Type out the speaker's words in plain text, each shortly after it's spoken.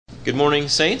Good morning,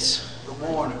 saints. Good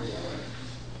morning.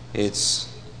 It's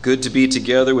good to be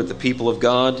together with the people of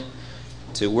God,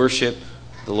 to worship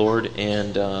the Lord,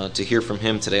 and to hear from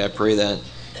Him today. I pray that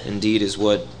indeed is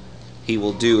what He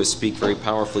will do, is speak very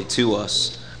powerfully to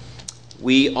us.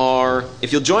 We are,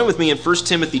 if you'll join with me in 1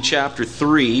 Timothy chapter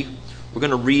 3, we're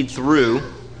going to read through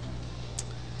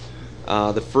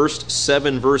the first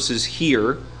 7 verses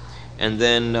here, and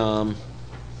then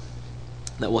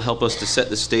that will help us to set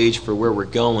the stage for where we're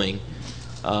going.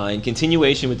 In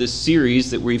continuation with this series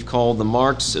that we've called The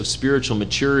Marks of Spiritual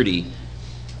Maturity.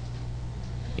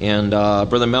 And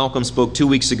Brother Malcolm spoke 2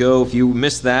 weeks ago. If you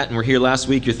missed that and were here last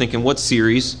week, you're thinking, what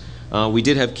series? We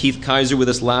did have Keith Kaiser with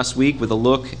us last week with a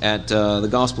look at the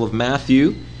Gospel of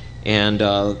Matthew and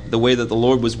the way that the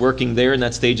Lord was working there in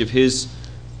that stage of His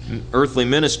earthly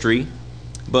ministry.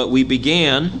 But we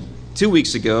began 2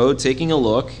 weeks ago taking a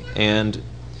look, and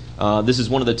this is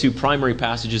one of the 2 primary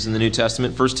passages in the New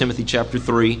Testament, 1 Timothy chapter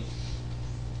 3,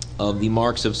 of the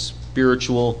marks of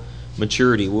spiritual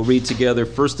maturity. We'll read together,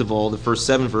 first of all, the first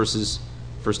 7 verses,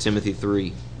 1 Timothy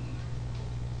 3.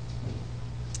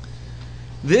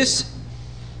 This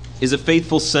is a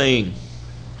faithful saying.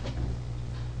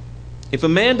 If a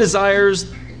man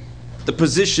desires the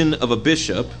position of a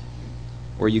bishop,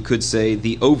 or you could say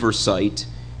the oversight,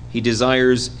 he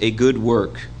desires a good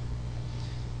work.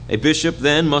 A bishop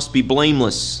then must be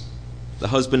blameless, the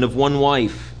husband of one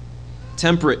wife,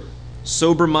 temperate,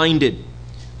 sober-minded,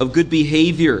 of good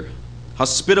behavior,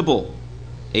 hospitable,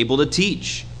 able to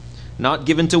teach, not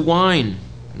given to wine,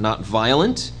 not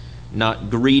violent, not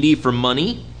greedy for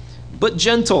money, but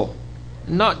gentle,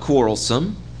 not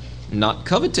quarrelsome, not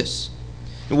covetous,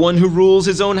 one who rules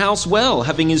his own house well,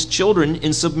 having his children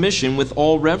in submission with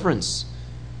all reverence.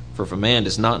 For if a man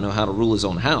does not know how to rule his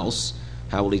own house,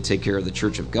 how will he take care of the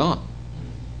church of God?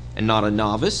 And not a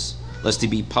novice, lest he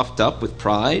be puffed up with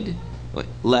pride,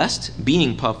 lest,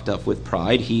 being puffed up with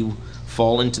pride, he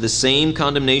fall into the same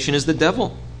condemnation as the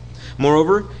devil.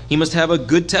 Moreover, he must have a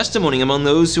good testimony among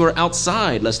those who are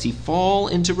outside, lest he fall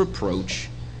into reproach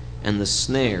and the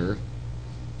snare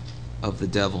of the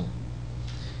devil.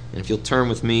 And if you'll turn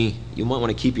with me, you might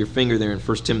want to keep your finger there in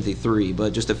 1 Timothy 3,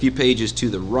 but just a few pages to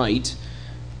the right,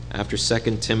 after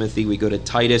 2 Timothy, we go to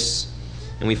Titus,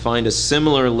 and we find a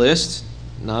similar list,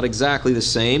 not exactly the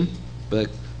same, but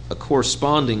a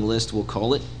corresponding list, we'll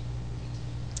call it.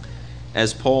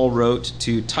 As Paul wrote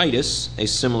to Titus, a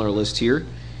similar list here,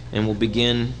 and we'll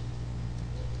begin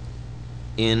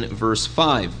in verse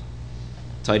 5.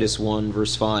 Titus 1,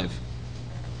 verse 5.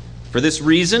 For this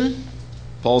reason,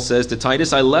 Paul says to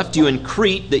Titus, I left you in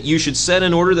Crete that you should set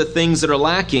in order the things that are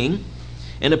lacking,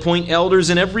 and appoint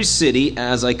elders in every city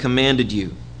as I commanded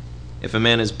you. If a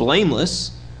man is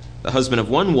blameless, the husband of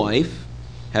one wife,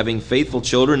 having faithful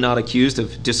children, not accused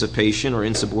of dissipation or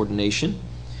insubordination.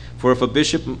 For a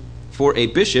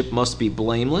bishop must be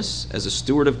blameless as a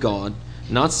steward of God,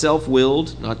 not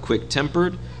self-willed, not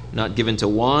quick-tempered, not given to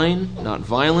wine, not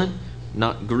violent,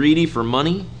 not greedy for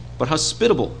money, but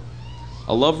hospitable,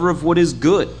 a lover of what is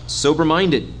good,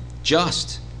 sober-minded,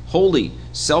 just, holy,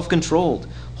 self-controlled,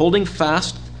 holding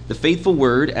fast the faithful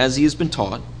word as he has been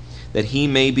taught, that he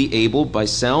may be able by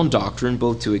sound doctrine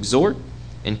both to exhort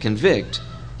and convict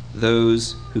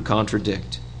those who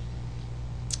contradict.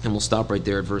 And we'll stop right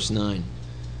there at verse 9.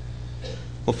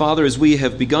 Well, Father, as we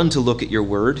have begun to look at your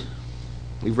word,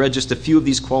 we've read just a few of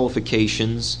these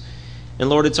qualifications. And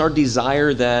Lord, it's our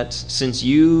desire that since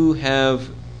you have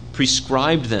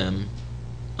prescribed them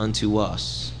unto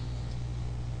us,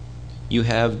 you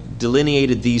have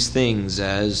delineated these things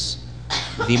as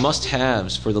the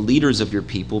must-haves for the leaders of your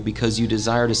people, because you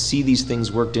desire to see these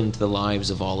things worked into the lives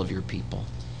of all of your people.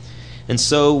 And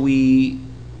so we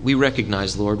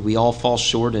recognize, Lord, we all fall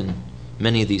short in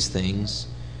many of these things.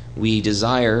 We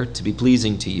desire to be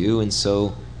pleasing to you, and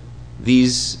so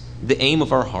the aim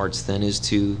of our hearts then is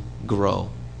to grow,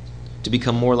 to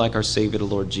become more like our Savior, the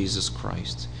Lord Jesus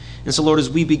Christ. And so, Lord, as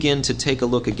we begin to take a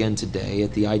look again today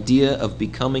at the idea of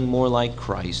becoming more like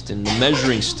Christ and the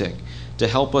measuring stick to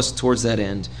help us towards that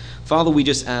end, Father, we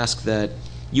just ask that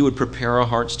you would prepare our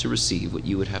hearts to receive what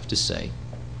you would have to say.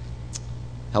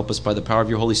 Help us by the power of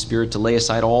your Holy Spirit to lay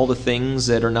aside all the things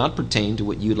that are not pertain to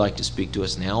what you'd like to speak to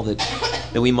us now,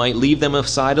 that we might leave them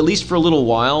aside at least for a little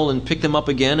while and pick them up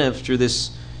again after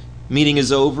this meeting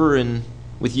is over, and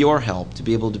with your help to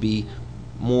be able to be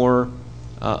more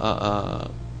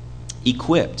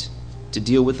equipped to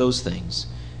deal with those things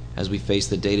as we face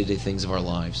the day-to-day things of our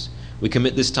lives. We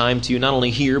commit this time to you, not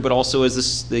only here, but also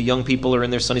as the young people are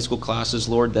in their Sunday school classes,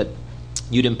 Lord, that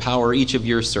you'd empower each of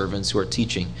your servants who are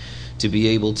teaching to be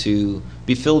able to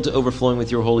be filled to overflowing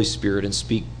with your Holy Spirit and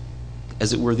speak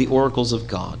as it were, the oracles of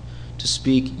God, to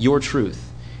speak your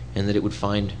truth, and that it would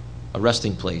find a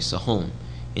resting place, a home,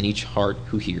 in each heart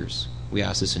who hears. We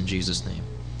ask this in Jesus' name.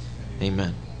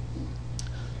 Amen.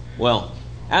 Well,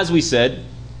 as we said,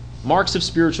 marks of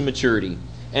spiritual maturity.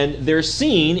 And they're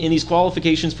seen in these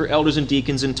qualifications for elders and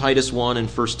deacons in Titus 1 and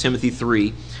 1 Timothy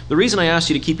 3. The reason I asked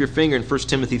you to keep your finger in 1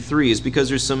 Timothy 3 is because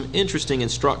there's some interesting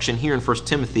instruction here in 1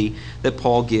 Timothy that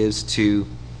Paul gives to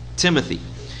Timothy.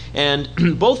 And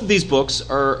both of these books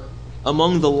are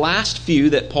among the last few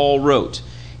that Paul wrote.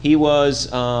 He was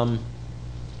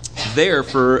there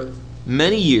for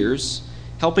many years,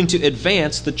 helping to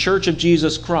advance the Church of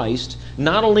Jesus Christ,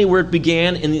 not only where it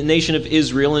began in the nation of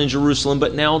Israel and in Jerusalem,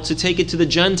 but now to take it to the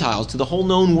Gentiles, to the whole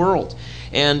known world.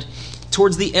 And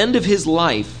towards the end of his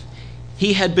life,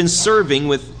 he had been serving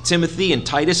with Timothy and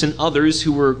Titus and others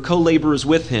who were co-laborers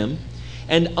with him,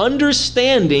 and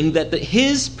understanding that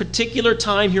his particular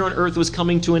time here on earth was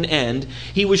coming to an end,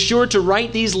 he was sure to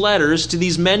write these letters to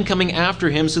these men coming after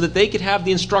him so that they could have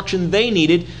the instruction they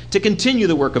needed to continue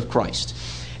the work of Christ.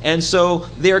 And so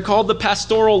they are called the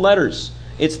pastoral letters.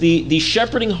 It's the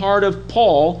shepherding heart of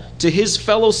Paul to his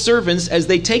fellow servants as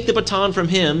they take the baton from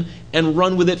him and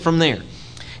run with it from there.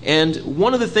 And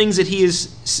one of the things that he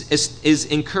is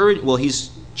encouraged, he's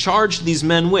charged these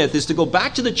men with, is to go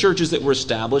back to the churches that were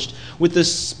established with the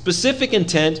specific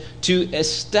intent to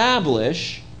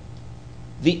establish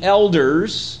the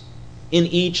elders in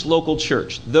each local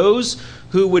church. Those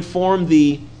who would form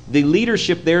the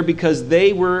leadership there, because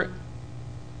they were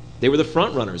the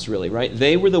front runners, really, right?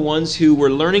 They were the ones who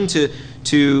were learning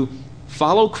to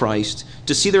follow Christ,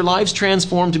 to see their lives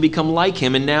transformed to become like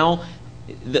him, and now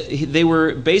they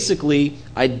were basically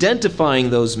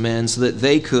identifying those men so that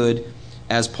they could,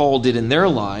 as Paul did in their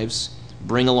lives,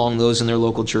 bring along those in their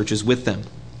local churches with them.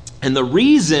 And the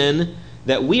reason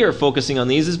that we are focusing on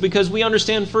these is because we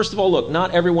understand, first of all, look,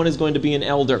 not everyone is going to be an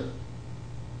elder,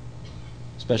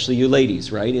 especially you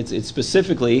ladies, right? It's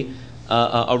specifically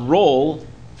a role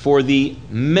for the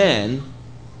men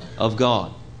of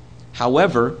God.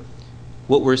 However,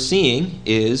 what we're seeing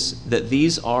is that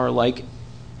these are like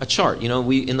a chart. You know,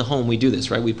 we in the home we do this,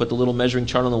 right? We put the little measuring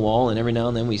chart on the wall, and every now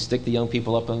and then we stick the young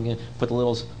people up and put the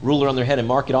little ruler on their head and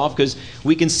mark it off because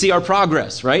we can see our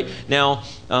progress, right? Now,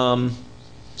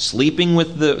 sleeping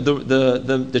with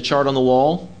the chart on the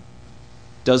wall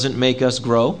doesn't make us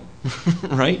grow.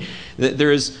 Right?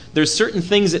 There's certain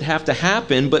things that have to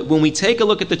happen, but when we take a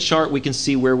look at the chart, we can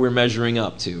see where we're measuring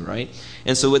up to, right?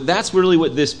 And so that's really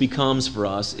what this becomes for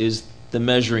us, is the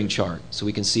measuring chart, so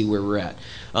we can see where we're at.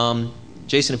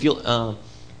 Jason, if you'll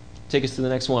take us to the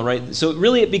next one, right? So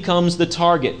really it becomes the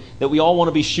target that we all want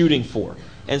to be shooting for.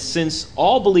 And since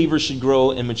all believers should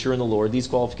grow and mature in the Lord, these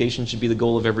qualifications should be the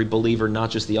goal of every believer,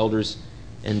 not just the elders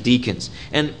and deacons.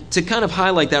 And to kind of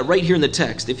highlight that right here in the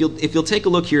text, if you'll take a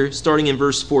look here, starting in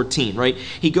verse 14, right?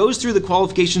 He goes through the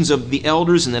qualifications of the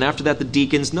elders, and then after that the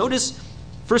deacons. Notice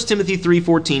 1 Timothy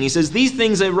 3:14. He says, "These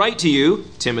things I write to you,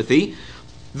 Timothy,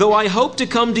 though I hope to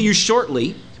come to you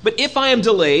shortly, but if I am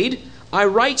delayed, I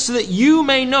write so that you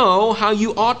may know how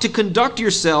you ought to conduct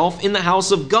yourself in the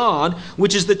house of God,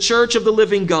 which is the church of the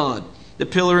living God, the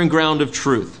pillar and ground of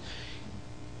truth."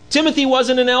 Timothy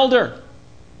wasn't an elder.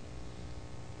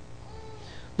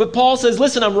 But Paul says,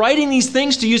 listen, I'm writing these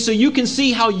things to you so you can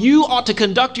see how you ought to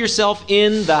conduct yourself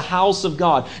in the house of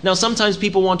God. Now, sometimes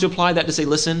people want to apply that to say,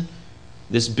 listen,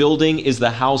 this building is the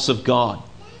house of God.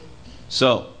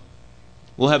 So,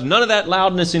 we'll have none of that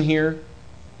loudness in here,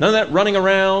 none of that running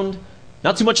around,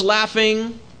 not too much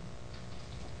laughing.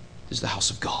 This is the house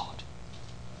of God.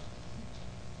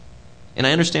 And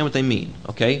I understand what they mean,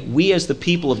 okay? We as the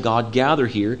people of God gather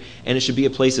here, and it should be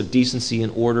a place of decency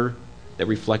and order that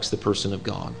reflects the person of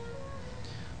God.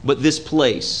 But this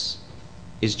place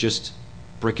is just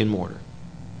brick and mortar.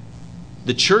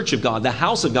 The church of God, the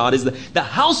house of God, is the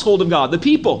household of God, the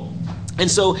people.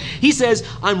 And so he says,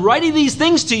 I'm writing these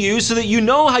things to you so that you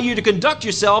know how you're to conduct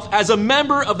yourself as a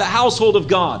member of the household of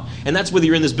God. And that's whether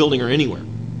you're in this building or anywhere,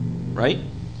 right?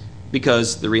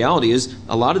 Because the reality is,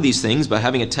 a lot of these things, by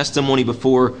having a testimony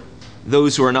before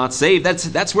those who are not saved,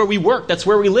 that's where we work, that's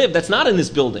where we live, that's not in this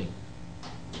building.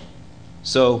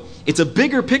 So it's a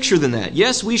bigger picture than that.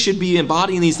 Yes, we should be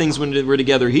embodying these things when we're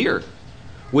together here,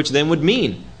 which then would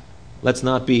mean let's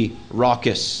not be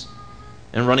raucous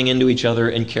and running into each other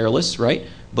and careless, right?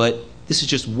 But this is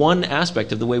just one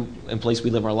aspect of the way and place we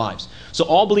live our lives. So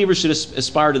all believers should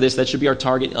aspire to this. That should be our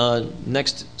target.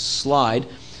 Next slide.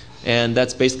 And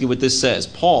that's basically what this says.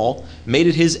 Paul made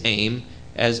it his aim,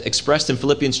 as expressed in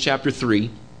Philippians chapter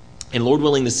 3. And Lord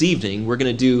willing, this evening, we're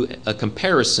going to do a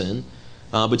comparison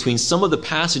between some of the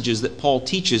passages that Paul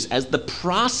teaches as the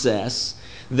process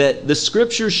that the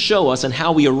Scriptures show us and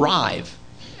how we arrive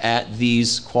at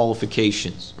these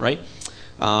qualifications, right?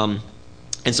 And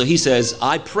so he says,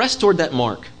 I press toward that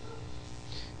mark,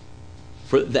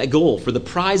 for that goal, for the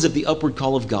prize of the upward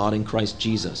call of God in Christ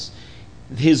Jesus.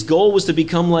 His goal was to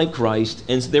become like Christ,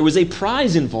 and there was a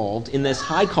prize involved in this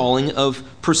high calling of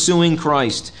pursuing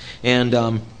Christ. And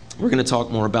we're going to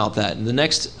talk more about that. And the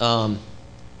next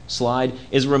slide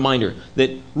is a reminder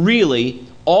that really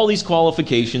all these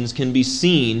qualifications can be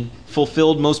seen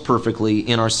fulfilled most perfectly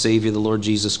in our Savior, the Lord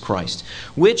Jesus Christ,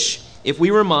 which, if we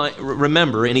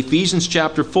remember in Ephesians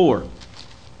chapter 4,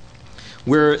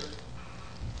 where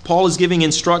Paul is giving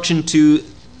instruction to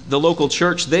the local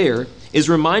church there, is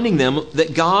reminding them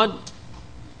that God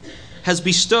has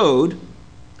bestowed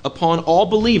upon all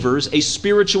believers a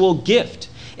spiritual gift.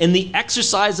 In the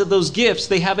exercise of those gifts,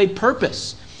 they have a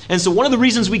purpose. And so one of the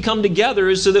reasons we come together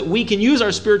is so that we can use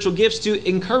our spiritual gifts to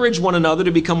encourage one another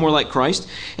to become more like Christ.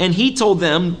 And he told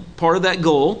them part of that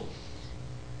goal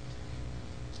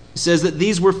says that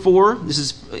these were for, this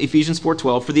is Ephesians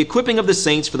 4:12, for the equipping of the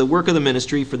saints, for the work of the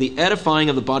ministry, for the edifying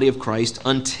of the body of Christ,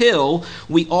 until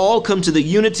we all come to the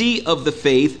unity of the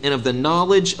faith and of the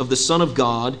knowledge of the Son of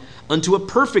God, unto a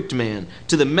perfect man,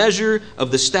 to the measure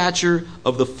of the stature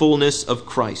of the fullness of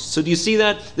Christ. So do you see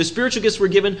that? The spiritual gifts were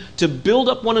given to build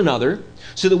up one another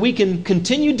so that we can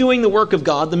continue doing the work of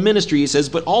God, the ministry, he says,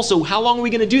 but also, how long are we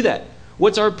going to do that?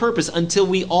 What's our purpose? Until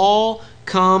we all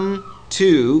come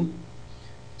to,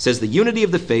 says, the unity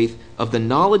of the faith, of the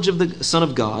knowledge of the Son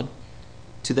of God,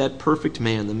 to that perfect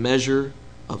man, the measure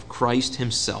of Christ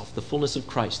himself, the fullness of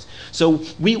Christ. So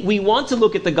we want to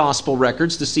look at the gospel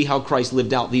records to see how Christ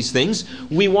lived out these things.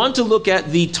 We want to look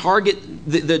at the target,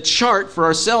 the chart for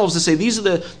ourselves to say, these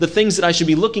are the things that I should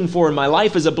be looking for in my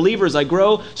life as a believer as I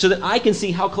grow, so that I can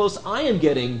see how close I am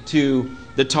getting to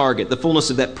the target, the fullness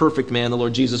of that perfect man, the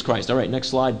Lord Jesus Christ. All right, next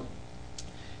slide.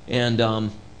 And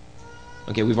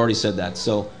okay, we've already said that.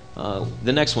 So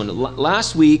the next one.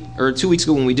 Last week, or 2 weeks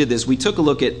ago when we did this, we took a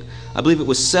look at, I believe it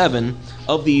was 7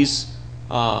 of these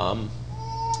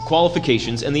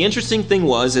qualifications. And the interesting thing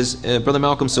was, as Brother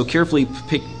Malcolm so carefully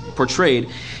portrayed,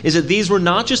 is that these were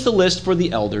not just a list for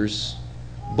the elders,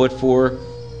 but for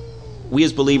we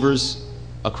as believers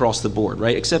across the board,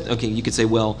 right? Except, okay, you could say,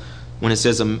 well, when it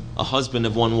says a husband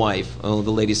of one wife, oh,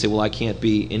 the ladies say, well, I can't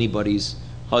be anybody's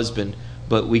husband.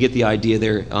 But we get the idea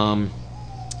there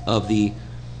of the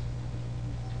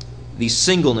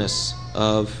singleness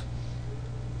of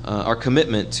our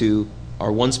commitment to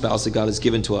our one spouse that God has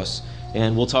given to us.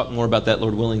 And we'll talk more about that,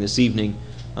 Lord willing, this evening.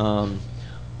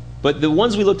 But the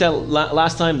ones we looked at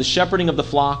last time, the shepherding of the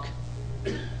flock,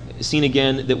 seen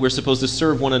again that we're supposed to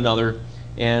serve one another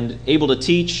and able to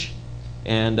teach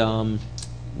and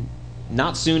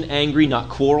not soon angry, not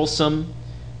quarrelsome,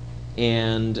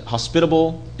 and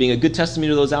hospitable, being a good testimony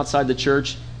to those outside the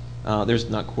church. There's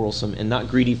not quarrelsome, and not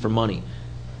greedy for money.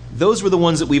 Those were the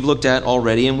ones that we've looked at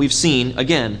already, and we've seen,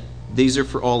 again, these are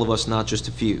for all of us, not just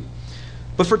a few.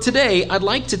 But for today, I'd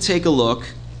like to take a look,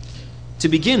 to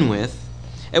begin with,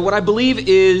 at what I believe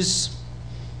is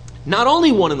not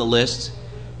only one in the list,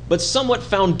 but somewhat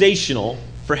foundational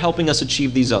for helping us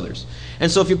achieve these others.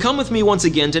 And so if you come with me once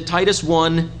again to Titus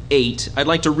 1:8, I'd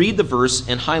like to read the verse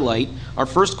and highlight our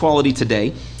first quality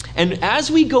today. And as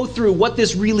we go through what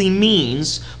this really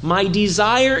means, my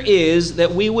desire is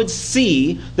that we would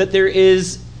see that there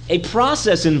is a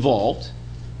process involved,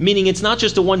 meaning it's not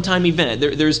just a one-time event.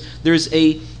 There's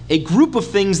a group of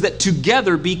things that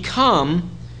together become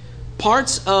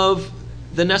parts of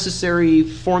the necessary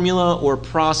formula or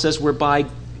process whereby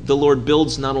the Lord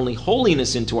builds not only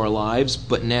holiness into our lives,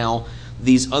 but now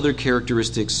these other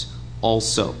characteristics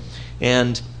also.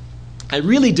 And I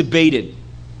really debated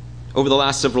over the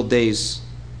last several days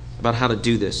about how to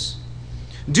do this.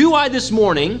 Do I this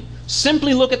morning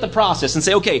simply look at the process and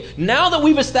say, okay, now that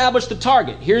we've established the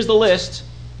target, here's the list,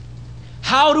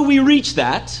 how do we reach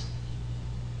that?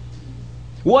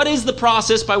 What is the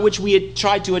process by which we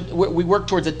work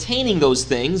towards attaining those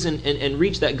things and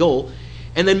reach that goal?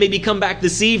 And then maybe come back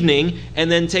this evening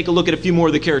and then take a look at a few more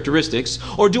of the characteristics?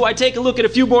 Or do I take a look at a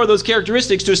few more of those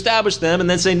characteristics to establish them and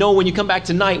then say, no, when you come back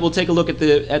tonight, we'll take a look at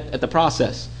the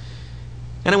process?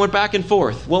 And I went back and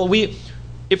forth. Well,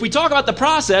 if we talk about the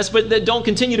process but don't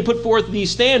continue to put forth the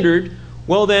standard,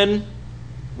 well then,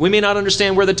 we may not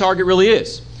understand where the target really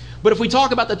is. But if we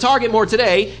talk about the target more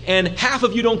today, and half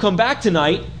of you don't come back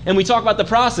tonight, and we talk about the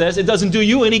process, it doesn't do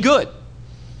you any good.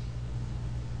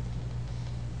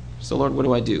 So Lord, what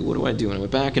do I do? What do I do? And I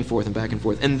went back and forth and back and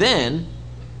forth. And then,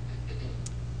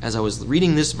 as I was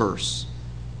reading this verse,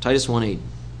 Titus 1:8,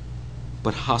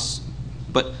 but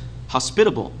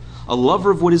hospitable, a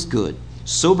lover of what is good,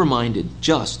 sober-minded,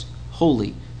 just,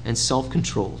 holy, and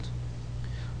self-controlled.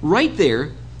 Right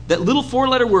there, that little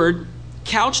four-letter word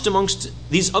couched amongst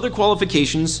these other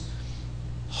qualifications,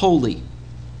 holy.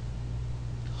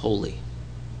 Holy.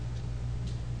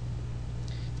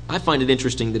 I find it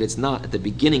interesting that it's not at the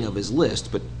beginning of his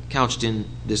list, but couched in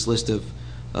this list of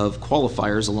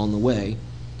qualifiers along the way,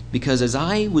 because as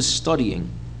I was studying,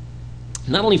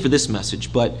 not only for this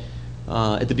message, but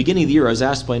at the beginning of the year, I was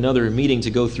asked by another meeting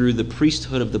to go through the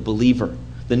priesthood of the believer,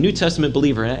 the New Testament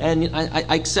believer, and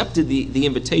I accepted the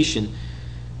invitation,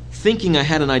 thinking I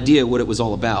had an idea what it was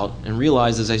all about, and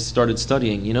realized as I started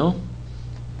studying,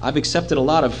 I've accepted a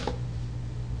lot of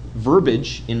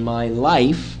verbiage in my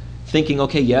life, thinking,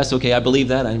 okay, I believe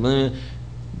that,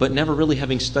 but never really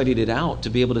having studied it out to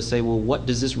be able to say, well, what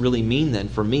does this really mean then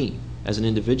for me as an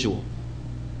individual?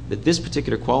 That this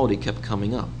particular quality kept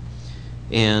coming up.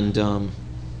 And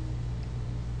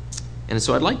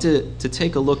so I'd like to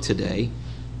take a look today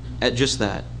at just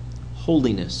that,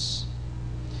 holiness.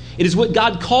 It is what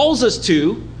God calls us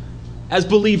to as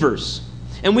believers.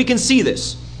 And we can see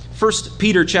this. 1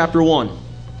 Peter chapter 1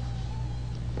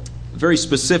 very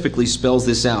specifically spells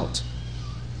this out.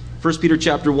 1 Peter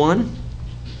chapter 1,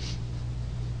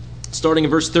 starting in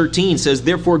verse 13, says,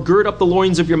 "Therefore gird up the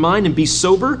loins of your mind and be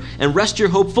sober, and rest your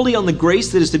hope fully on the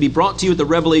grace that is to be brought to you at the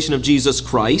revelation of Jesus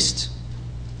Christ."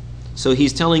 So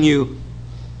he's telling you,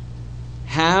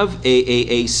 have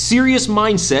a serious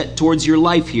mindset towards your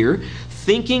life here,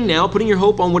 thinking now, putting your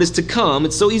hope on what is to come.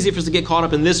 It's so easy for us to get caught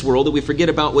up in this world that we forget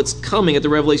about what's coming at the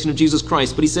revelation of Jesus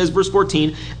Christ. But he says, verse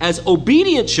 14, "As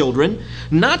obedient children,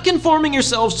 not conforming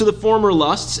yourselves to the former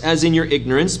lusts as in your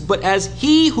ignorance, but as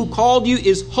he who called you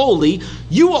is holy,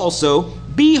 you also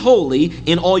be holy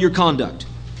in all your conduct.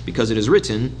 Because it is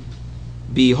written,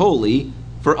 'Be holy,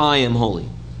 for I am holy.'"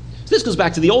 So this goes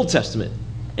back to the Old Testament,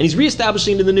 and he's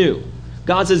reestablishing it in the New.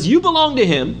 God says, you belong to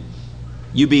him,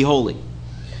 you be holy.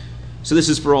 So this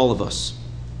is for all of us.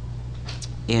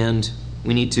 And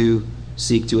we need to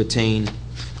seek to attain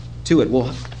to it.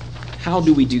 Well, how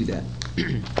do we do that?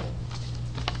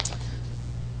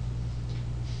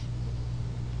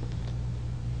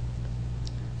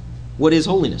 What is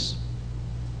holiness?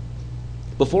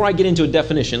 Before I get into a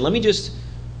definition, let me just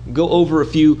go over a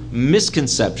few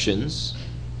misconceptions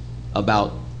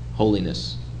about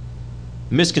holiness.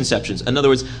 Misconceptions. In other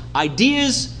words,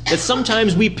 ideas that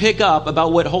sometimes we pick up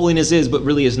about what holiness is, but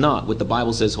really is not what the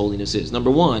Bible says holiness is. Number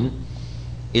one,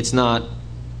 it's not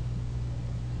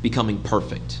becoming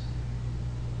perfect.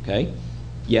 Okay?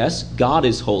 Yes, God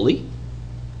is holy,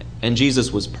 and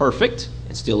Jesus was perfect,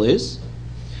 and still is.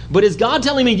 But is God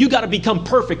telling me you got to become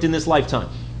perfect in this lifetime?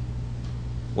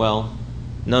 Well,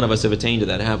 none of us have attained to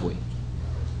that, have we?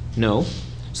 No.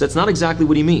 So that's not exactly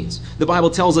what he means. The Bible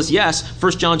tells us, yes,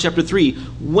 1 John chapter 3,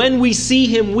 when we see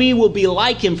him, we will be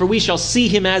like him, for we shall see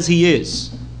him as he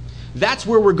is. That's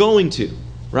where we're going to,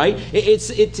 right?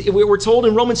 We're told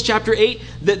in Romans chapter 8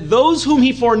 that those whom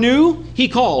he foreknew, he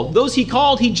called. Those he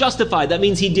called, he justified. That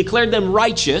means he declared them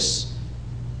righteous.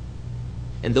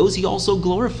 And those he also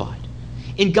glorified.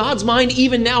 In God's mind,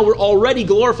 even now, we're already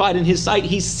glorified in his sight.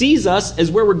 He sees us as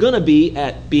where we're going to be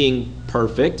at being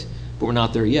perfect, but we're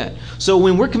not there yet. So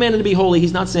when we're commanded to be holy,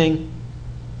 he's not saying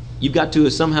you've got to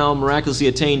somehow miraculously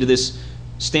attain to this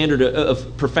standard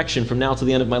of perfection from now to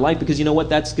the end of my life, because you know what?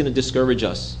 That's going to discourage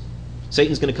us.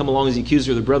 Satan's going to come along as the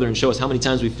accuser of the brother and show us how many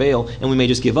times we fail, and we may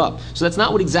just give up. So that's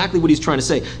not exactly what he's trying to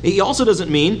say. He also doesn't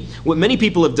mean what many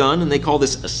people have done, and they call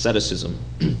this asceticism.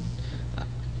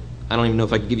 I don't even know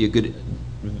if I could give you a good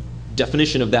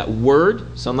definition of that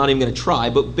word, so I'm not even going to try.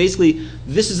 But basically,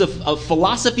 this is a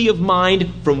philosophy of mind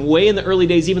from way in the early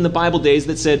days, even the Bible days,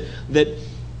 that said that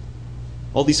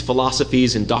all these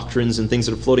philosophies and doctrines and things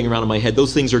that are floating around in my head,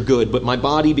 those things are good, but my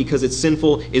body, because it's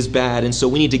sinful, is bad. And so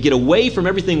we need to get away from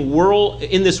everything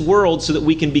in this world so that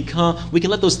we can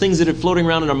let those things that are floating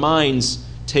around in our minds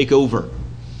take over.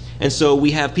 And so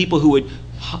we have people who would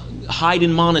hide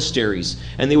in monasteries,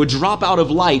 and they would drop out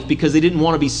of life because they didn't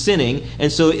want to be sinning,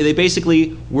 and so they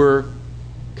basically were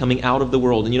coming out of the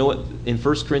world. And you know what? In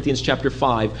 1 Corinthians chapter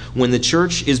 5, when the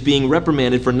church is being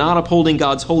reprimanded for not upholding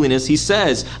God's holiness, he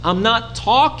says, I'm not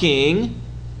talking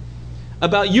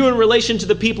about you in relation to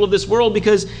the people of this world,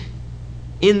 because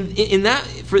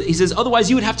he says, otherwise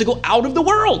you would have to go out of the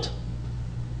world.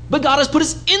 But God has put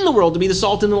us in the world to be the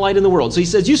salt and the light in the world. So he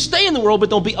says, you stay in the world, but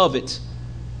don't be of it.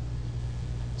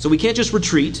 So we can't just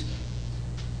retreat.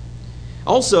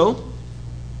 Also,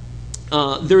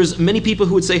 there's many people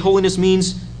who would say holiness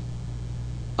means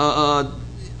a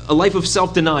life of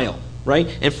self-denial. right?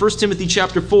 And 1 Timothy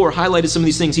chapter 4 highlighted some of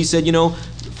these things. He said,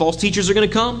 false teachers are going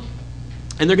to come,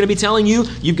 and they're going to be telling you,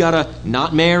 you've got to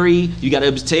not marry, you got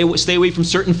to stay away from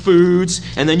certain foods,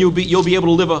 and then you'll be able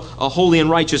to live a holy and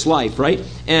righteous life, right?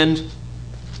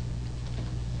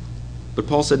 But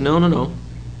Paul said, no.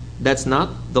 That's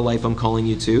not the life I'm calling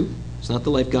you to. It's not the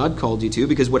life God called you to,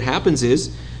 because what happens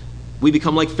is we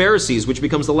become like Pharisees, which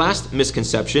becomes the last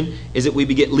misconception, is that we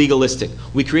get legalistic.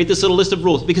 We create this little list of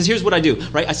rules, because here's what I do,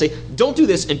 right? I say, don't do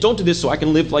this and don't do this so I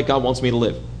can live like God wants me to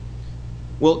live.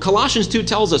 Well, Colossians 2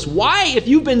 tells us, why, if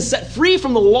you've been set free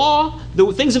from the law,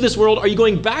 the things of this world, are you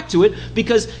going back to it?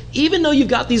 Because even though you've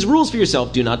got these rules for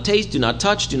yourself, do not taste, do not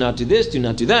touch, do not do this, do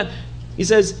not do that, he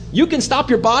says, you can stop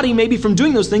your body maybe from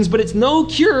doing those things, but it's no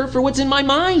cure for what's in my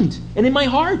mind and in my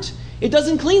heart. It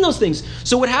doesn't clean those things.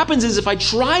 So what happens is if I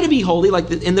try to be holy, like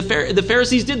the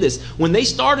Pharisees did this, when they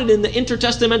started in the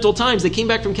intertestamental times, they came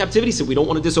back from captivity, said, we don't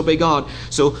want to disobey God,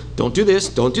 so don't do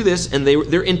this, and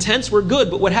their intents were good,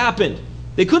 but what happened?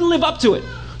 They couldn't live up to it.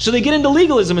 So they get into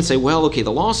legalism and say, well, okay,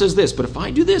 the law says this, but if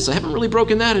I do this, I haven't really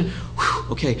broken that, and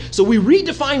okay. So we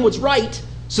redefine what's right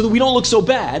so that we don't look so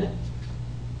bad,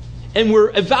 and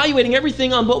we're evaluating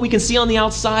everything on what we can see on the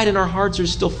outside, and our hearts are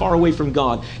still far away from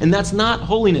God. And that's not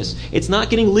holiness. It's not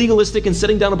getting legalistic and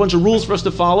setting down a bunch of rules for us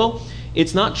to follow.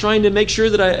 It's not trying to make sure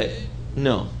that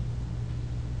no.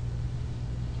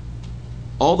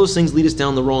 All those things lead us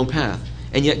down the wrong path.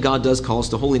 And yet God does call us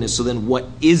to holiness. So then what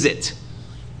is it?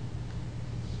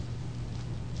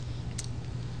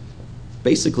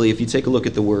 Basically, if you take a look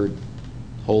at the word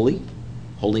holy,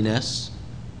 holiness,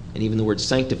 and even the word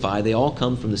sanctify, they all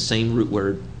come from the same root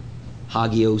word,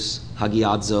 hagios,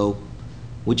 hagiadzo,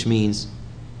 which means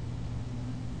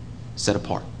set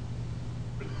apart.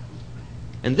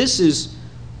 And this is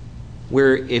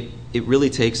where it really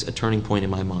takes a turning point in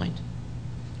my mind,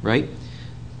 right?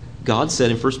 God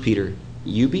said in 1 Peter,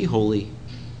 you be holy,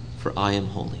 for I am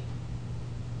holy.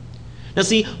 Now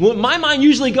see, what my mind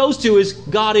usually goes to is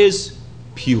God is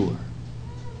pure.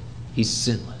 He's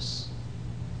sinless.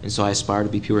 And so I aspire to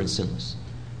be pure and sinless.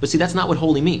 But see, that's not what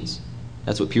holy means.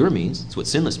 That's what pure means. It's what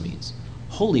sinless means.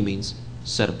 Holy means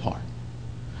set apart.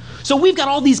 So we've got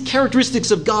all these characteristics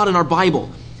of God in our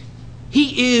Bible.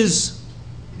 He is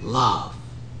love.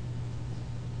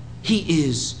 He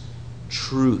is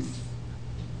truth.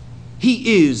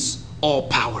 He is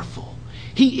all-powerful.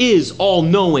 He is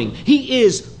all-knowing. He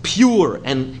is pure,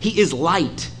 and he is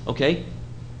light. Okay?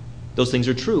 Those things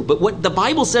are true. But what the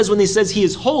Bible says when it says he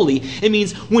is holy, it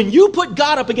means when you put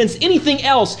God up against anything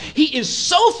else, he is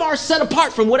so far set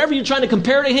apart from whatever you're trying to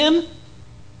compare to him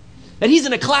that he's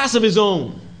in a class of his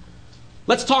own.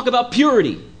 Let's talk about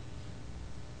purity.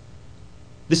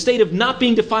 The state of not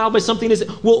being defiled by something is,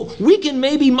 well, we can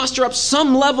maybe muster up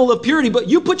some level of purity, but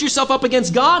you put yourself up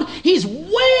against God, he's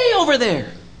way over there.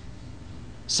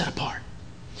 Set apart.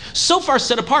 So far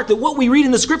set apart that what we read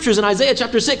in the scriptures in Isaiah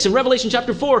chapter 6 and Revelation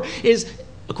chapter 4 is,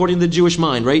 according to the Jewish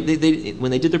mind, right? When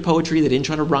they did their poetry, they didn't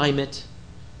try to rhyme it.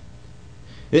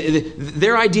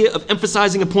 Their idea of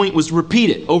emphasizing a point was to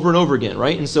repeat it over and over again,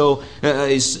 right? And so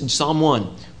Psalm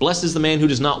 1, blessed is the man who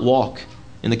does not walk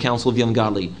in the counsel of the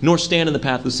ungodly, nor stand in the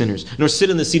path of sinners, nor sit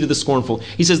in the seat of the scornful.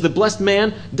 He says the blessed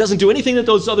man doesn't do anything that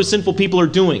those other sinful people are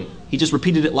doing. He just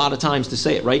repeated it a lot of times to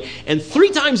say it, right? And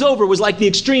 3 times over was like the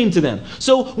extreme to them.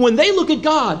 So when they look at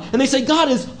God and they say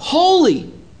God is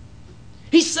holy,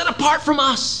 he's set apart from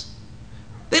us.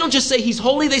 They don't just say he's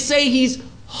holy, they say he's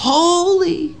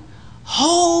holy,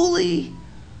 holy,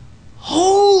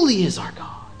 holy is our God.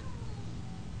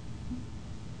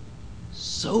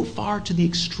 So far to the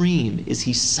extreme is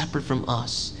he separate from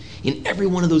us in every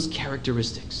one of those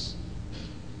characteristics.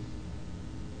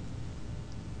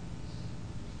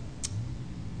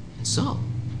 And so,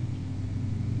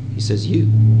 he says, you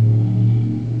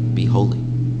be holy.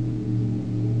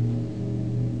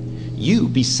 You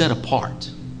be set apart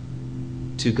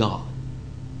to God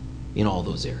in all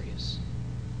those areas.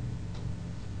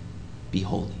 Be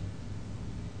holy.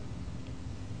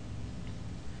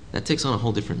 That takes on a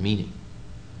whole different meaning.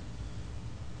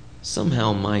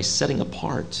 Somehow my setting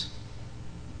apart,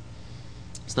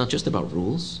 it's not just about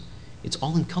rules, it's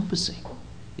all-encompassing.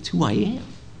 It's who I am.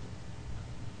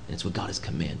 And it's what God has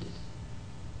commanded.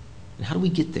 And how do we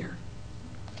get there?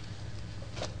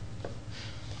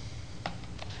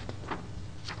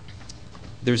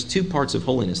 There's 2 parts of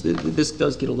holiness. This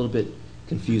does get a little bit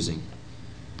confusing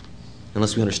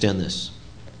unless we understand this.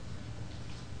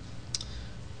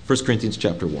 1 Corinthians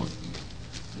chapter 1.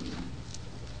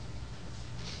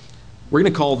 We're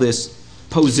going to call this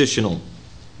positional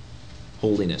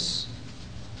holiness.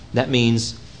 That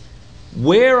means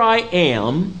where I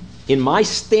am in my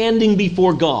standing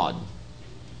before God,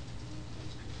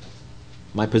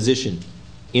 My position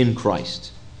in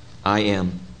Christ. I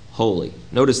am holy.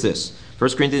 Notice this.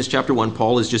 1 Corinthians chapter 1,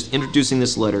 Paul is just introducing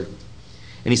this letter.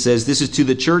 And he says, this is to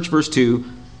the church, verse 2,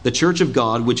 the church of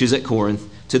God, which is at Corinth,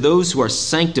 to those who are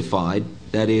sanctified,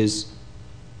 that is,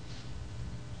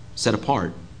 set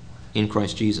apart in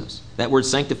Christ Jesus. That word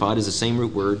sanctified is the same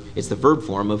root word. It's the verb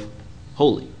form of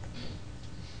holy.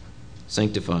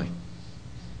 Sanctify.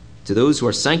 To those who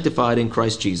are sanctified in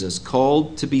Christ Jesus,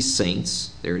 called to be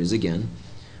saints, there it is again,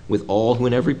 with all who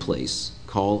in every place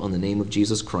call on the name of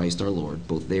Jesus Christ our Lord,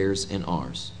 both theirs and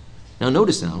ours. Now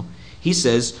notice now, he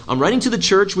says, I'm writing to the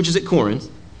church which is at Corinth,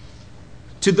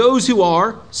 to those who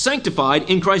are sanctified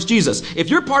in Christ Jesus. If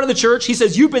you're part of the church, he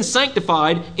says, you've been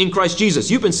sanctified in Christ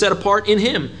Jesus. You've been set apart in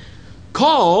him.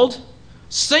 Called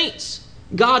saints.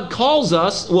 God calls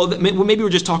us, well, maybe we're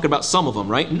just talking about some of them,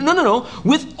 right? No.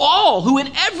 With all who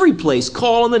in every place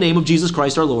call on the name of Jesus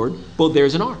Christ our Lord, both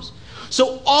theirs and ours.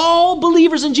 So all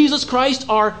believers in Jesus Christ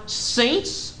are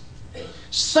saints,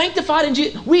 sanctified in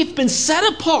Jesus. We've been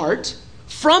set apart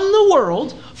from the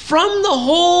world, from the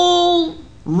whole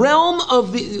realm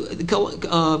of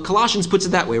the Colossians puts it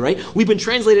that way, right? We've been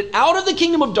translated out of the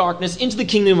kingdom of darkness into the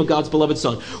kingdom of God's beloved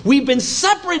Son. We've been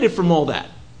separated from all that.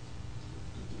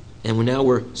 And now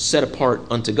we're set apart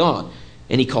unto God.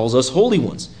 And he calls us holy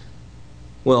ones.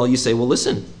 Well, you say, well,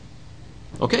 listen.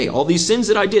 Okay, all these sins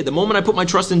that I did, the moment I put my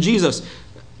trust in Jesus,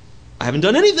 I haven't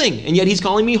done anything. And yet he's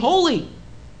calling me holy.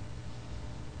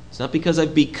 It's not because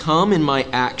I've become in my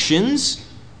actions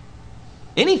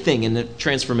anything in the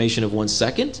transformation of 1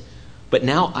 second. But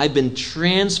now I've been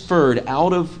transferred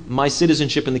out of my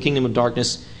citizenship in the kingdom of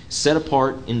darkness, set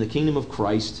apart in the kingdom of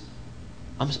Christ.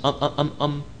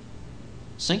 I'm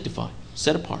sanctified,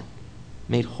 set apart,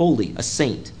 made holy, a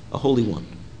saint, a holy one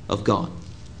of God.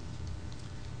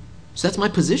 So that's my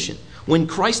position. When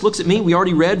Christ looks at me, we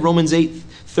already read Romans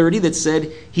 8:30 that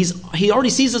said he already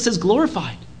sees us as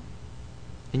glorified.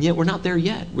 And yet we're not there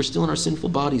yet. We're still in our sinful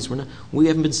bodies. We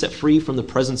haven't been set free from the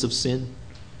presence of sin.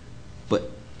 But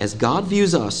as God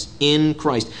views us in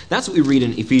Christ, that's what we read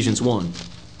in Ephesians 1.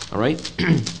 All right?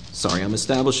 Sorry, I'm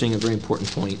establishing a very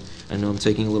important point. I know I'm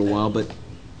taking a little while, but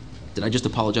did I just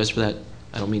apologize for that?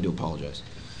 I don't mean to apologize.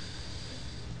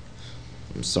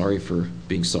 I'm sorry for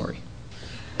being sorry.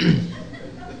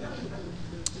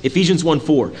 Ephesians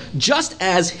 1:4. Just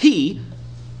as he,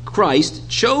 Christ,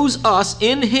 chose us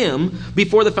in him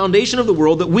before the foundation of the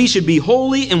world, that we should be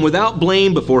holy and without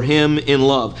blame before him in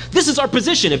love. This is our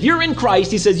position. If you're in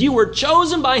Christ, he says you were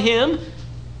chosen by him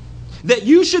that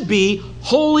you should be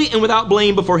holy and without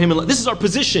blame before him in love. This is our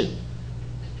position.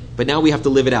 But now we have to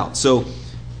live it out. So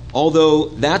although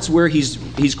that's where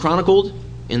he's chronicled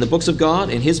in the books of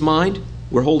God, in his mind,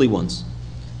 we're holy ones.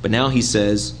 But now he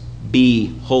says, be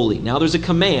holy. Now there's a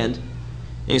command.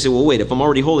 And you say, well, wait, if I'm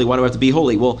already holy, why do I have to be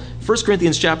holy? Well, 1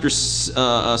 Corinthians chapter,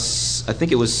 I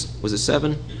think it was it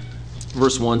 7?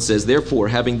 Verse 1 says, therefore,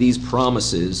 having these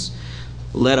promises,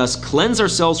 let us cleanse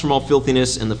ourselves from all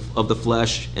filthiness of the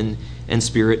flesh and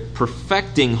spirit,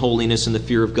 perfecting holiness in the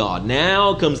fear of God.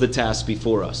 Now comes the task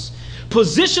before us.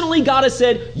 Positionally, God has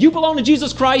said, you belong to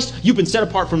Jesus Christ, you've been set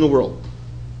apart from the world.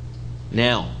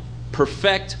 Now,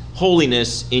 perfect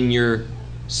holiness in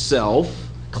yourself,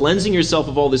 cleansing yourself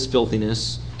of all this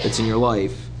filthiness that's in your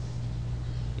life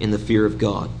in the fear of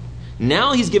God.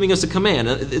 Now he's giving us a command.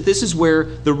 This is where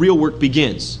the real work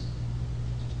begins.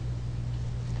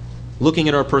 Looking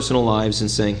at our personal lives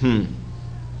and saying,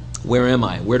 where am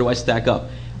I? Where do I stack up?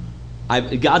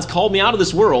 God's called me out of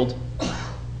this world.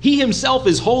 He himself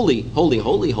is holy, holy,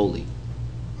 holy, holy.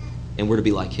 And we're to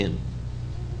be like him.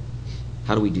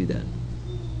 How do we do that?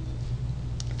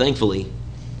 Thankfully,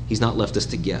 he's not left us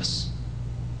to guess.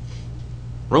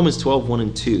 Romans 12:1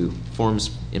 and 2 forms,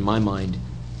 in my mind,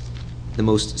 the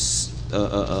most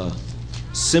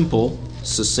simple,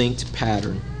 succinct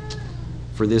pattern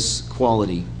for this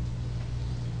quality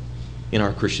in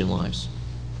our Christian lives.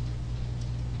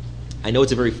 I know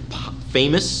it's a very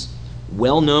famous,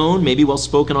 well-known, maybe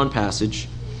well-spoken on passage,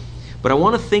 but I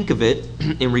want to think of it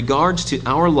in regards to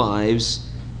our lives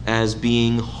as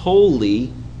being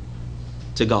holy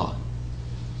to God.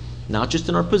 Not just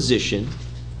in our position,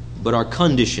 but our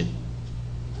condition,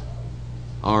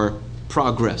 our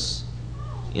progress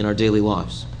in our daily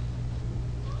lives.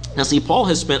 Now see, Paul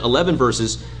has spent 11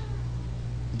 verses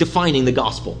defining the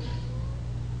gospel.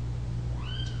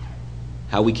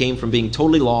 How we came from being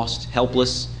totally lost,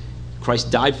 helpless.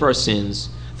 Christ died for our sins.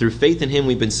 Through faith in him,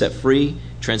 we've been set free,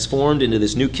 transformed into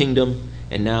this new kingdom.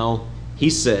 And now he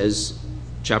says,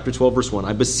 chapter 12, verse 1,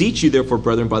 I beseech you, therefore,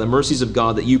 brethren, by the mercies of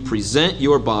God, that you present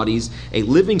your bodies a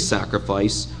living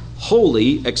sacrifice,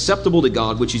 holy, acceptable to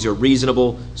God, which is your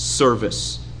reasonable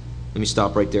service. Let me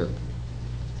stop right there.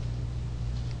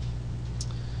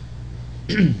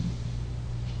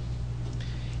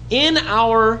 In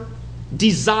our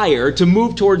desire to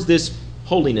move towards this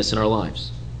holiness in our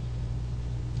lives,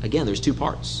 again, there's two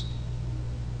parts.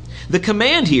 The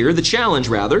command here, the challenge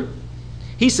rather,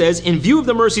 he says, in view of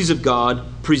the mercies of God,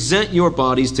 present your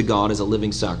bodies to God as a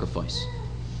living sacrifice.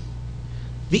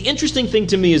 The interesting thing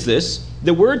to me is this.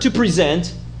 The word to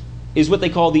present is what they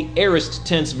call the aorist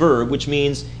tense verb, which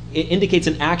means it indicates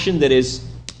an action that is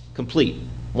complete,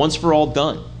 once for all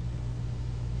done.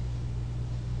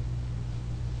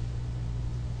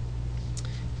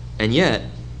 And yet,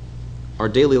 our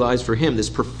daily lives for him, this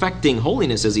perfecting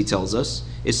holiness, as he tells us,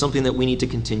 is something that we need to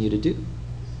continue to do.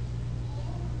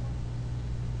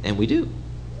 And we do.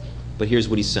 But here's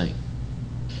what he's saying.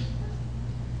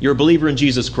 You're a believer in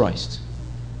Jesus Christ.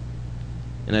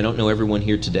 And I don't know everyone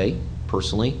here today,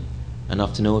 personally,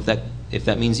 enough to know if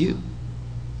that means you.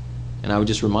 And I would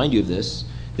just remind you of this,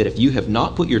 that if you have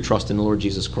not put your trust in the Lord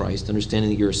Jesus Christ,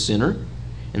 understanding that you're a sinner,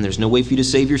 and there's no way for you to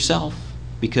save yourself,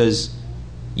 because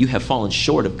you have fallen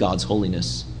short of God's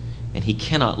holiness, and he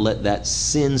cannot let that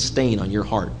sin stain on your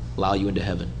heart allow you into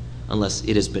heaven, unless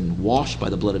it has been washed by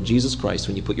the blood of Jesus Christ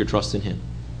when you put your trust in him.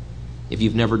 If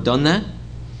you've never done that,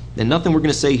 then nothing we're going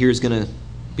to say here is going to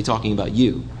be talking about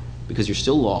you, because you're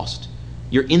still lost.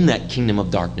 You're in that kingdom of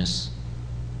darkness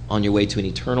on your way to an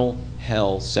eternal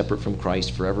hell separate from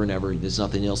Christ forever and ever. There's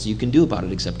nothing else you can do about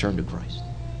it except turn to Christ.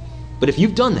 But if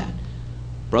you've done that,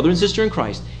 brother and sister in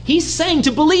Christ, he's saying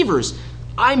to believers,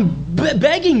 I'm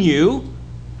begging you,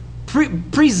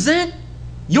 present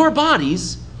your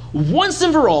bodies once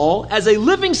and for all as a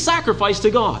living sacrifice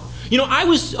to God. You know, I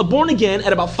was born again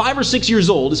at about 5 or 6 years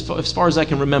old, as far as I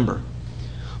can remember.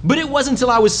 But it wasn't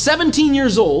until I was 17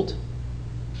 years old,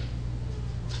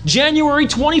 January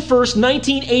 21st,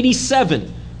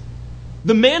 1987,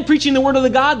 the man preaching the word of the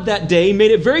God that day made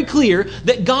it very clear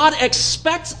that God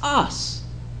expects us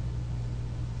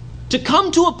to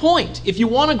come to a point, if you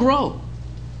want to grow,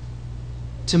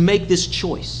 to make this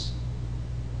choice,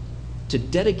 to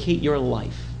dedicate your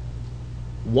life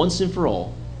once and for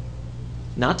all,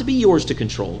 not to be yours to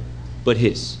control, but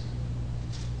his.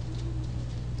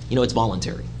 You know, it's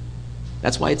voluntary.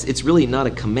 That's why it's really not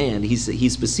a command.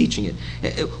 He's beseeching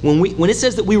it. When it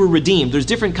says that we were redeemed, there's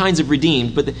different kinds of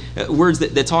redeemed, but words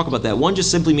that talk about that. One just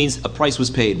simply means a price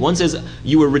was paid. One says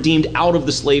you were redeemed out of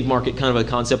the slave market, kind of a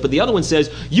concept. But the other one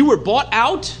says you were bought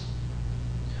out,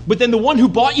 but then the one who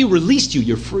bought you released you.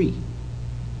 You're free.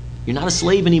 You're not a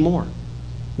slave anymore.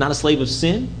 Not a slave of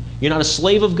sin. You're not a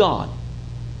slave of God.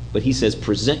 But he says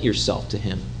present yourself to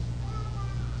him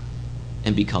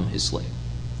and become his slave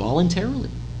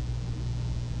voluntarily.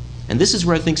 And this is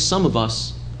where I think some of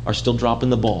us are still dropping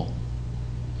the ball.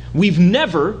 We've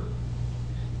never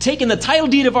taken the title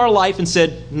deed of our life and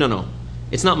said, no,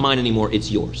 it's not mine anymore, it's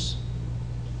yours.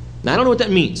 Now, I don't know what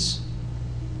that means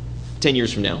 10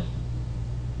 years from now.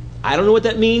 I don't know what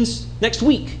that means next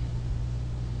week.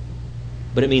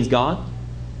 But it means, God,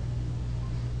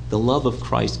 the love of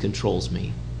Christ controls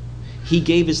me. He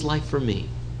gave his life for me.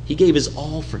 He gave his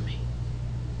all for me.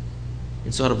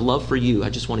 And so out of love for you, I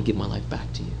just want to give my life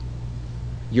back to you.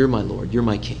 You're my Lord, you're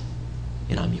my King,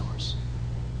 and I'm yours.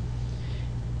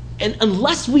 And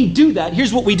unless we do that,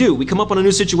 here's what we do. We come up on a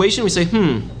new situation, we say,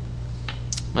 am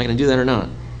I going to do that or not?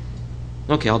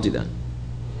 Okay, I'll do that.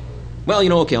 Well,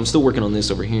 okay, I'm still working on this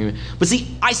over here. But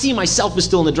see, I see myself as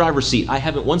still in the driver's seat. I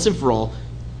haven't once and for all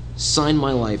signed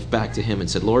my life back to him and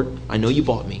said, Lord, I know you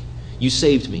bought me. You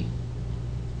saved me.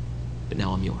 But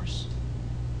now I'm yours.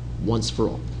 Once for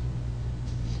all.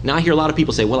 Now I hear a lot of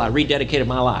people say, well, I rededicated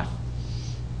my life.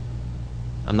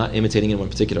 I'm not imitating anyone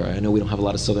in particular. I know we don't have a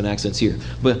lot of southern accents here.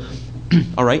 But,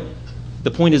 all right, the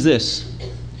point is this.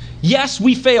 Yes,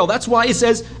 we fail. That's why it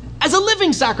says, as a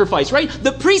living sacrifice, right?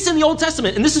 The priests in the Old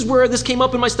Testament, and this is where this came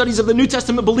up in my studies of the New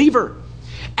Testament believer.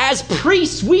 As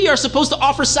priests, we are supposed to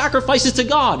offer sacrifices to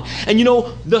God. And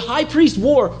the high priest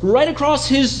wore right across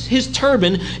his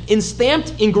turban,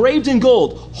 engraved in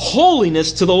gold,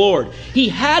 holiness to the Lord. He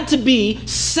had to be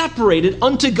separated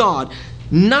unto God,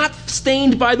 not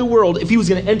stained by the world if he was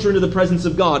going to enter into the presence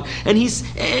of God.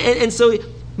 And so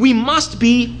we must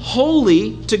be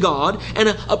holy to God, and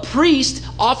a priest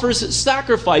offers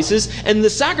sacrifices, and the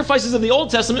sacrifices of the Old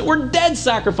Testament were dead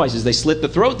sacrifices. They slit the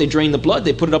throat, they drained the blood,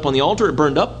 they put it up on the altar, it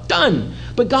burned up, done.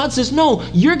 But God says, no,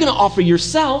 you're going to offer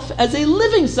yourself as a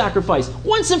living sacrifice,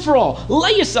 once and for all.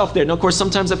 Lay yourself there. Now, of course,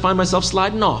 sometimes I find myself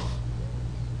sliding off.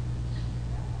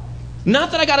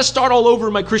 Not that I got to start all over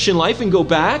in my Christian life and go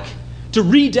back, to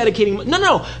rededicating.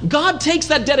 No. God takes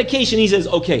that dedication. He says,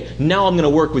 okay, now I'm going to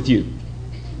work with you.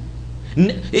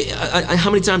 How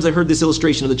many times I heard this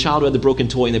illustration of the child who had the broken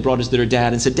toy and they brought it to their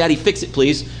dad and said, Daddy, fix it,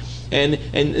 please. And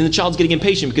the child's getting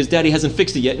impatient because Daddy hasn't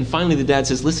fixed it yet. And finally the dad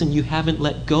says, listen, you haven't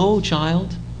let go,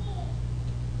 child.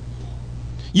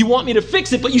 You want me to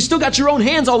fix it, but you still got your own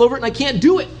hands all over it and I can't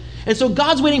do it. And so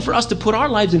God's waiting for us to put our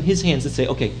lives in his hands and say,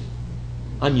 okay,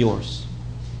 I'm yours.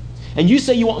 And you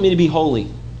say you want me to be holy.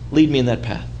 Lead me in that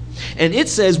path. And it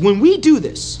says when we do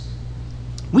this,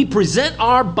 we present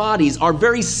our bodies, our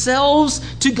very selves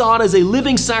to God as a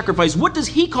living sacrifice. What does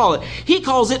he call it? He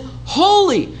calls it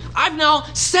holy. I've now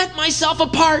set myself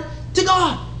apart to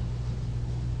God.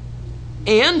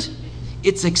 And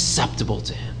it's acceptable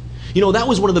to him. You know, that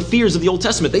was one of the fears of the Old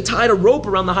Testament. They tied a rope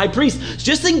around the high priest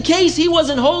just in case he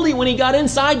wasn't holy when he got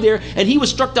inside there and he was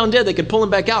struck down dead. They could pull him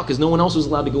back out because no one else was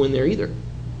allowed to go in there either.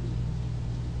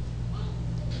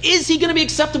 Is he going to be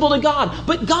acceptable to God?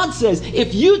 But God says,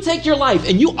 if you take your life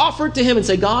and you offer it to him and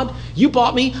say, God, you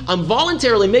bought me. I'm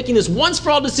voluntarily making this once for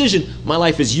all decision. My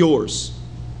life is yours.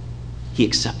 He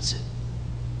accepts it.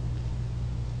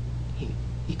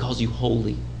 He calls you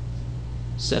holy,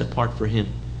 set apart for him.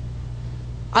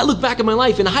 I look back at my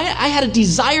life and I had a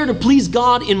desire to please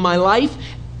God in my life.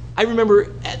 I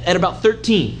remember at about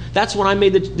 13, that's when I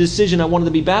made the decision I wanted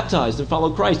to be baptized and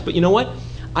follow Christ. But you know what?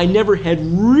 I never had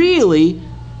really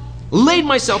laid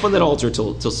myself on that altar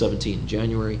till 17,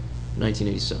 January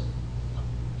 1987.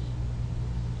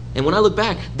 And when I look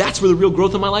back, that's where the real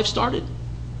growth of my life started.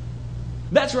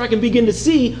 That's where I can begin to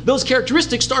see those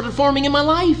characteristics started forming in my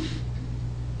life.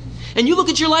 And you look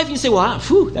at your life and you say, well,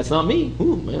 that's not me.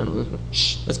 Ooh, man,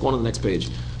 let's go on to the next page.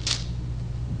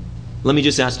 Let me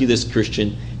just ask you this,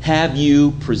 Christian. Have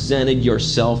you presented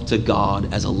yourself to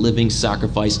God as a living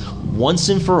sacrifice once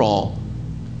and for all?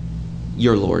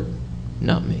 Your Lord,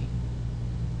 not me.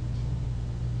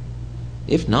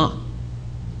 If not,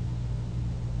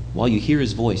 while you hear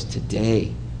his voice,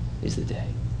 today is the day.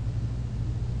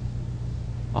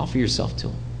 Offer yourself to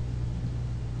him.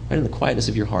 Right in the quietness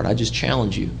of your heart, I just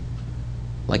challenge you,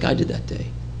 like I did that day.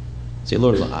 Say,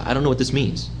 Lord, I don't know what this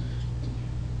means.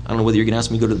 I don't know whether you're going to ask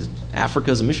me to go to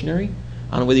Africa as a missionary.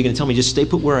 I don't know whether you're going to tell me just stay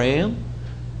put where I am.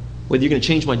 Whether you're going to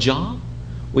change my job.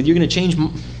 Whether you're going to change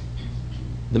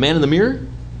the man in the mirror.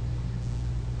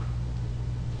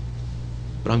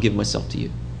 But I'm giving myself to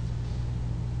you.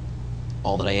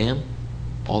 All that I am,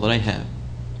 all that I have,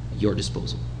 at your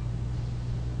disposal.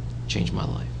 Change my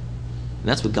life. And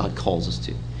that's what God calls us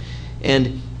to.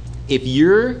 And if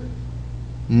you're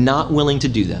not willing to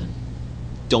do that,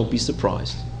 don't be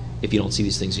surprised if you don't see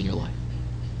these things in your life.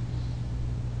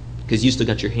 Because you still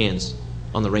got your hands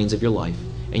on the reins of your life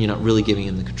and you're not really giving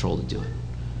him the control to do it.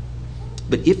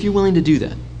 But if you're willing to do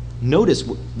that, notice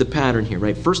the pattern here,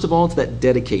 right? First of all, it's that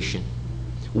dedication.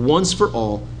 Once for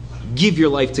all, give your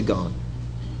life to God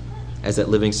as that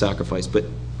living sacrifice. But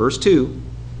verse 2,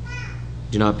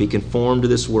 do not be conformed to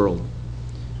this world.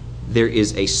 There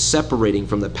is a separating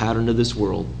from the pattern of this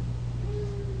world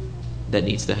that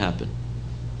needs to happen.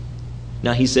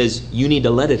 Now he says you need to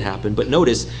let it happen, but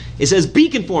notice it says be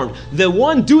conformed. The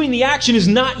one doing the action is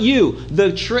not you. The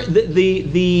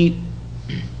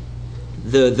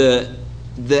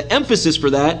emphasis for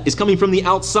that is coming from the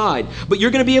outside. But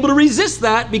you're going to be able to resist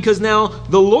that because now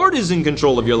the Lord is in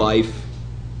control of your life.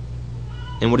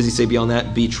 And what does he say beyond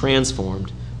that? Be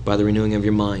transformed by the renewing of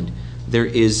your mind. There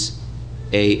is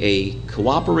a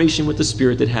cooperation with the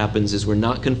Spirit that happens as we're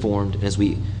not conformed as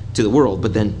we to the world,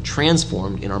 but then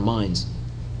transformed in our minds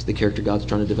to the character God's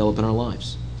trying to develop in our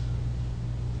lives.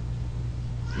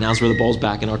 Now's where the ball's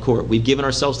back in our court. We've given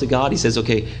ourselves to God. He says,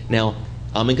 okay, now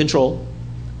I'm in control.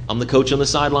 I'm the coach on the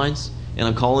sidelines, and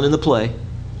I'm calling in the play,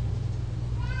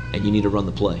 and you need to run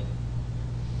the play.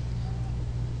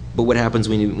 But what happens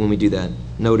when we do that?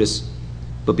 Notice,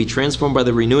 but be transformed by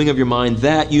the renewing of your mind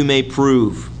that you may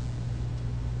prove.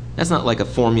 That's not like a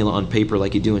formula on paper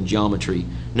like you do in geometry.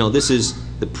 No, this is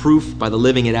the proof by the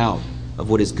living it out of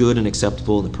what is good and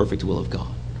acceptable in the perfect will of God.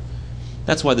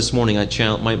 That's why this morning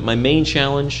my main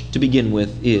challenge to begin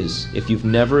with is, if you've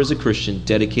never as a Christian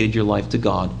dedicated your life to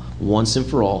God once and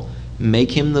for all,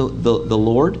 make him the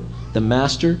Lord, the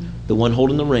master, the one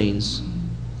holding the reins.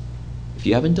 If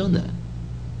you haven't done that,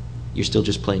 you're still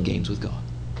just playing games with God.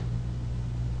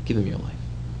 Give him your life.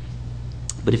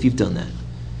 But if you've done that,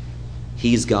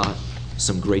 he's got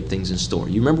some great things in store.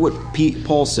 You remember what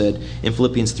Paul said in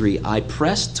Philippians 3, I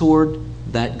press toward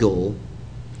that goal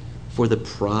for the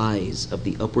prize of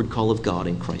the upward call of God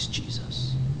in Christ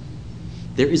Jesus.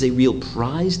 There is a real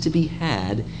prize to be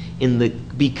had in the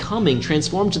becoming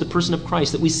transformed to the person of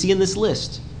Christ that we see in this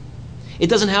list. It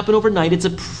doesn't happen overnight. It's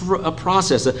a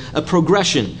process, a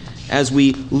progression, as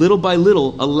we little by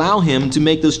little allow him to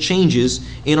make those changes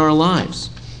in our lives.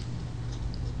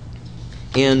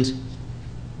 And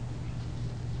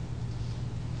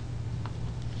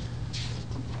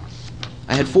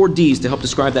I had 4 D's to help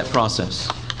describe that process.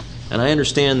 And I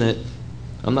understand that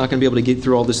I'm not going to be able to get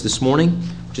through all this morning,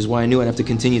 which is why I knew I'd have to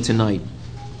continue tonight.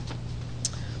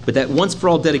 But that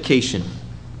once-for-all dedication,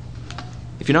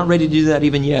 if you're not ready to do that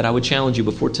even yet, I would challenge you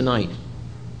before tonight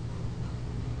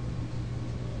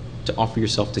to offer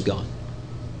yourself to God.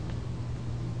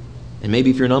 And maybe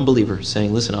if you're an unbeliever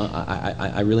saying, listen,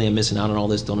 I really am missing out on all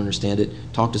this, don't understand it,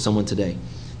 talk to someone today.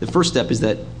 The first step is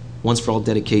that once-for-all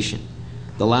dedication.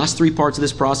 The last 3 parts of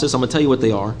this process, I'm going to tell you what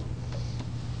they are.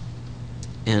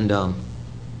 And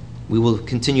we will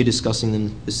continue discussing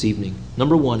them this evening.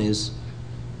 Number 1 is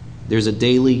there's a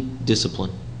daily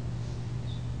discipline.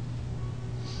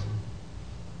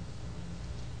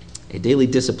 A daily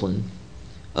discipline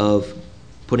of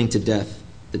putting to death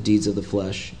the deeds of the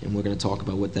flesh. And we're going to talk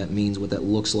about what that means, what that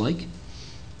looks like.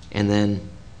 And then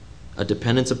a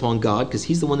dependence upon God, because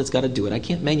he's the one that's got to do it. I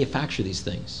can't manufacture these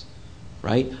things,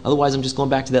 right? Otherwise, I'm just going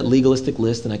back to that legalistic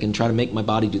list, and I can try to make my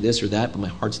body do this or that, but my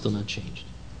heart's still not changed.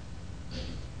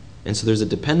 And so there's a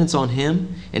dependence on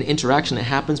him, an interaction that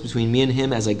happens between me and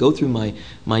him as I go through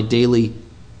my daily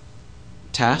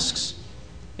tasks,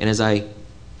 and as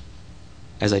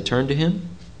I turn to him,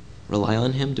 rely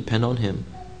on him, depend on him,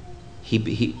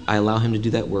 I allow him to do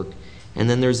that work. And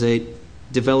then there's a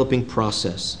developing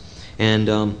process. And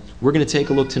we're going to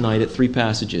take a look tonight at 3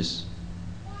 passages.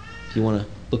 If you want to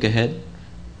look ahead,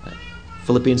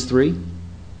 Philippians 3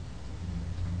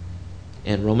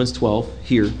 and Romans 12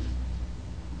 here,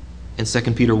 and 2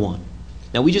 Peter 1.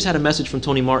 Now, we just had a message from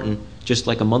Tony Martin just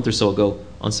like a month or so ago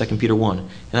on 2 Peter 1. And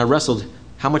I wrestled,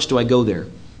 how much do I go there?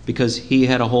 Because he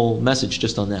had a whole message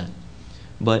just on that.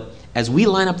 But as we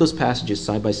line up those passages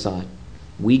side by side,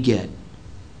 we get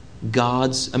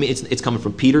God's, it's coming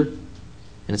from Peter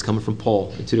and it's coming from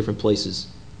Paul in 2 different places.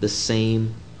 The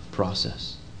same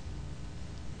process.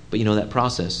 But you know that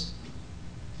process,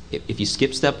 if you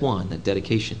skip step 1, that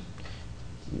dedication,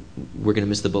 we're going to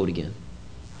miss the boat again.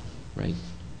 Right?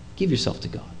 Give yourself to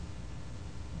God.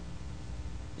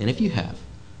 And if you have,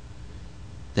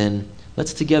 then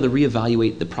let's together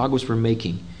reevaluate the progress we're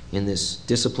making in this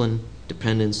discipline,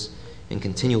 dependence, and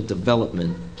continual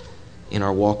development in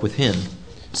our walk with him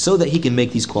so that he can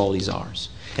make these qualities ours.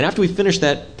 And after we finish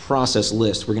that process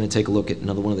list, we're going to take a look at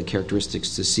another one of the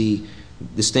characteristics to see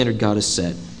the standard God has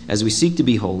set as we seek to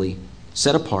be holy,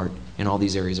 set apart in all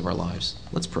these areas of our lives.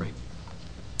 Let's pray.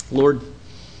 Lord,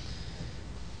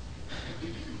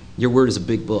 your word is a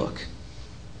big book.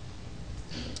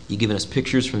 You've given us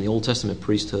pictures from the Old Testament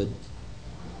priesthood.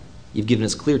 You've given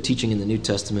us clear teaching in the New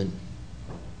Testament.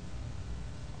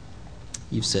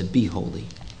 You've said, be holy.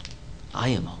 I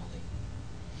am holy.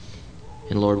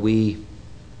 And Lord,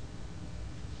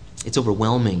 it's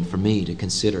overwhelming for me to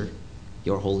consider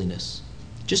your holiness.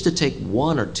 Just to take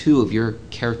 1 or 2 of your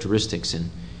characteristics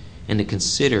and to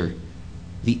consider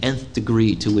the nth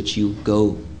degree to which you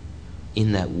go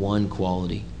in that one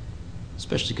quality,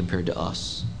 especially compared to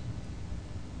us.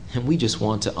 And we just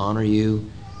want to honor you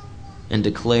and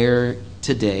declare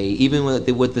today, even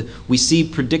what we see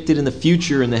predicted in the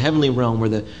future in the heavenly realm,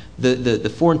 where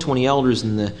the 4 and 20 elders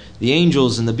and the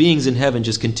angels and the beings in heaven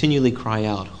just continually cry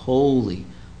out, holy,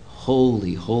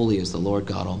 holy, holy is the Lord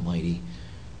God Almighty.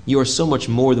 You are so much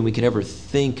more than we could ever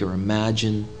think or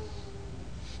imagine.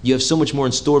 You have so much more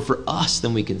in store for us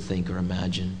than we can think or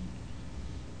imagine.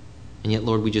 And yet,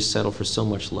 Lord, we just settle for so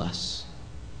much less.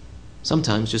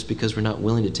 Sometimes just because we're not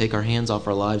willing to take our hands off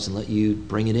our lives and let you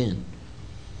bring it in.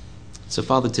 So,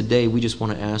 Father, today we just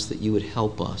want to ask that you would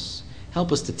help us.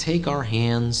 Help us to take our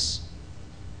hands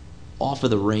off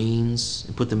of the reins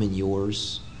and put them in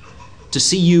yours. To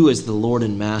see you as the Lord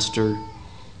and Master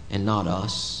and not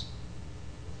us.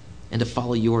 And to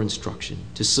follow your instruction.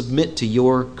 To submit to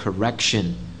your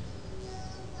correction.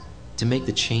 To make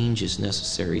the changes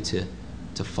necessary to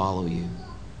follow you.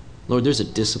 Lord, there's a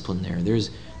discipline there.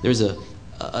 There's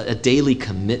a daily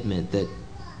commitment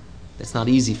that's not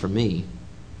easy for me.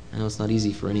 I know it's not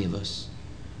easy for any of us.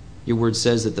 Your word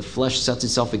says that the flesh sets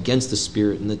itself against the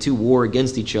spirit, and the two war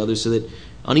against each other, so that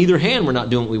on either hand we're not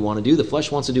doing what we want to do. The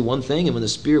flesh wants to do one thing, and when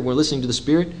we're listening to the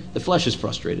spirit, the flesh is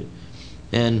frustrated.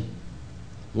 And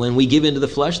when we give in to the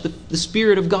flesh, the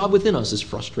spirit of God within us is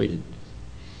frustrated.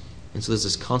 And so there's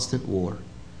this constant war.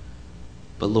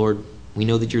 But Lord, we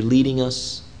know that you're leading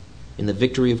us in the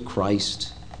victory of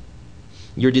Christ.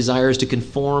 Your desire is to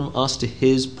conform us to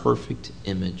his perfect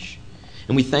image.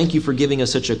 And we thank you for giving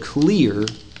us such a clear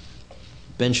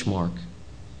benchmark,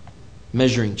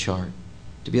 measuring chart,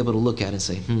 to be able to look at and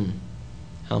say,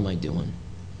 how am I doing?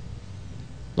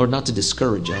 Lord, not to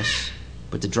discourage us,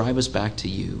 but to drive us back to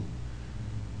you,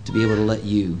 to be able to let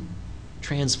you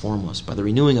transform us by the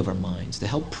renewing of our minds, to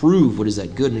help prove what is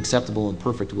that good and acceptable and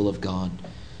perfect will of God.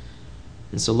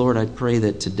 And so, Lord, I pray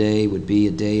that today would be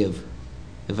a day of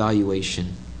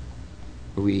evaluation,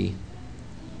 where we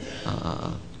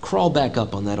crawl back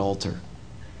up on that altar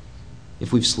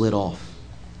if we've slid off.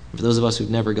 And for those of us who've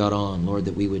never got on, Lord,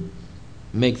 that we would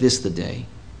make this the day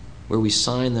where we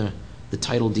sign the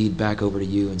title deed back over to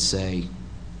you and say,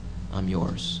 I'm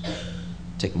yours.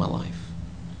 Take my life.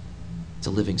 It's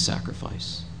a living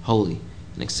sacrifice, holy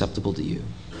and acceptable to you.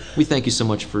 We thank you so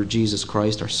much for Jesus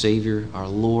Christ, our Savior, our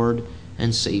Lord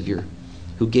and Savior,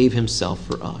 who gave himself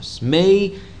for us.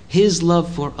 May his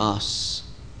love for us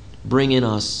bring in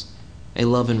us a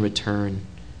love in return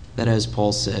that, as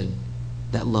Paul said,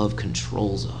 that love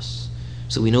controls us.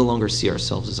 So we no longer see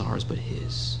ourselves as ours, but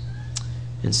his.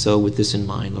 And so with this in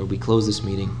mind, Lord, we close this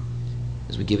meeting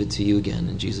as we give it to you again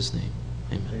in Jesus' name.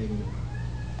 Amen.